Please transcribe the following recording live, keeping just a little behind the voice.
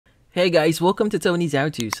Hey guys, welcome to Tony's How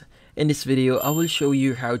To's. In this video, I will show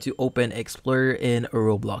you how to open Explorer in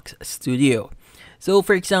Roblox Studio. So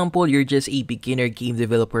for example, you're just a beginner game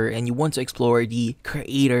developer and you want to explore the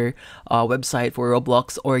creator website for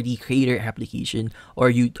Roblox or the creator application or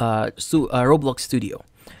Roblox Studio.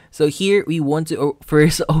 So here we want to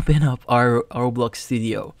first open up our Roblox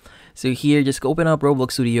Studio. So here, just open up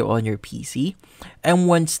Roblox Studio on your PC. And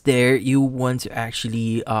once there, you want to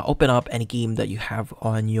actually open up any game that you have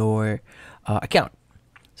on your account.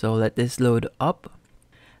 So let this load up.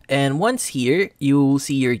 And once here, you'll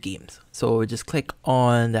see your games. So just click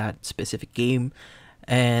on that specific game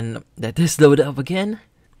and let this load up again.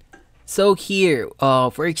 So here,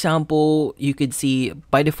 for example, you could see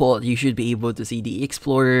by default, you should be able to see the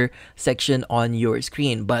Explorer section on your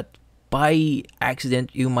screen. But by accident,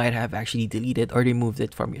 you might have actually deleted or removed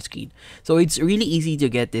it from your screen. So it's really easy to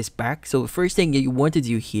get this back. So first thing that you want to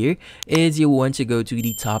do here is you want to go to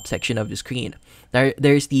the top section of the screen.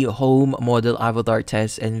 There's the home, model, avatar,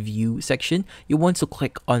 test, and view section. You want to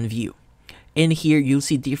click on view. In here, you'll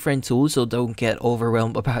see different tools, so don't get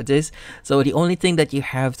overwhelmed about this. So the only thing that you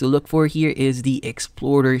have to look for here is the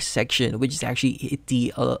Explorer section, which is actually at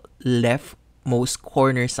the leftmost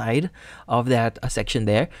corner side of that section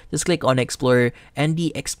there. Just click on Explorer and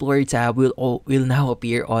the Explorer tab will now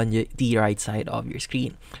appear on the right side of your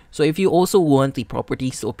screen. So if you also want the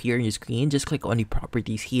properties to appear on your screen, just click on the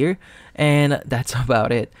properties here, and that's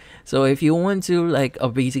about it. So if you want to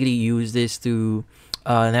basically use this to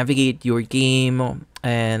navigate your game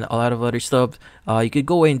and a lot of other stuff, you could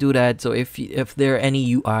go and do that. So if there are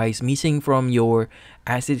any UIs missing from your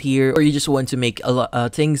asset here, or you just want to make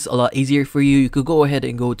things a lot easier for you, you could go ahead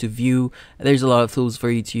and go to view. There's a lot of tools for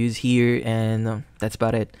you to use here, and that's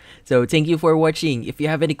about it. So thank you for watching. If you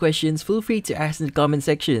have any questions, feel free to ask in the comment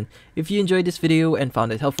section. If you enjoyed this video and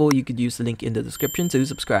found it helpful, you could use the link in the description to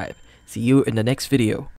subscribe. See you in the next video.